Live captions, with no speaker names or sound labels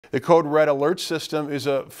The Code Red alert system is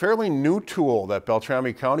a fairly new tool that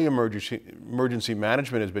Beltrami County Emergency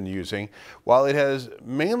Management has been using. While it has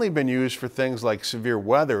mainly been used for things like severe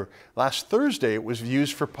weather, last Thursday it was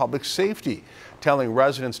used for public safety, telling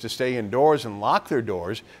residents to stay indoors and lock their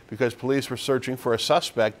doors because police were searching for a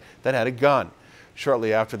suspect that had a gun.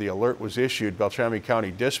 Shortly after the alert was issued, Beltrami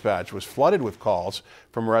County Dispatch was flooded with calls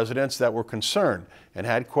from residents that were concerned and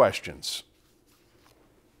had questions.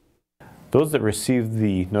 Those that received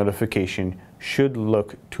the notification should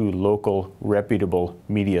look to local reputable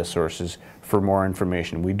media sources for more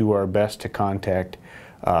information. We do our best to contact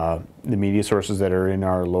the media sources that are in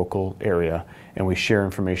our local area, and we share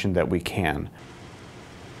information that we can.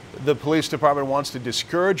 The police department wants to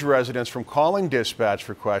discourage residents from calling dispatch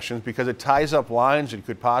for questions because it ties up lines and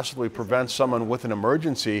could possibly prevent someone with an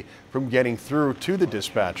emergency from getting through to the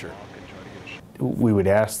dispatcher. We would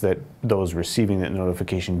ask that those receiving that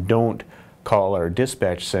notification don't call our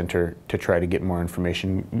dispatch center to try to get more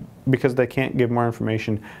information, because they can't give more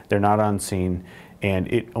information, they're not on scene, and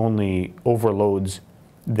it only overloads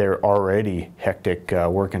their already hectic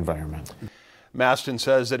work environment. Maston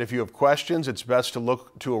says that if you have questions, it's best to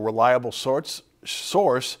look to a reliable source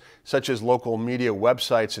such as local media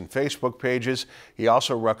websites and Facebook pages. He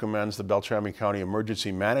also recommends the Beltrami County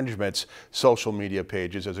Emergency Management's social media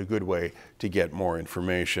pages as a good way to get more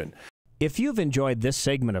information. If you've enjoyed this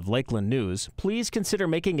segment of Lakeland News, please consider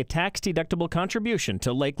making a tax-deductible contribution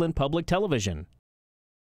to Lakeland Public Television.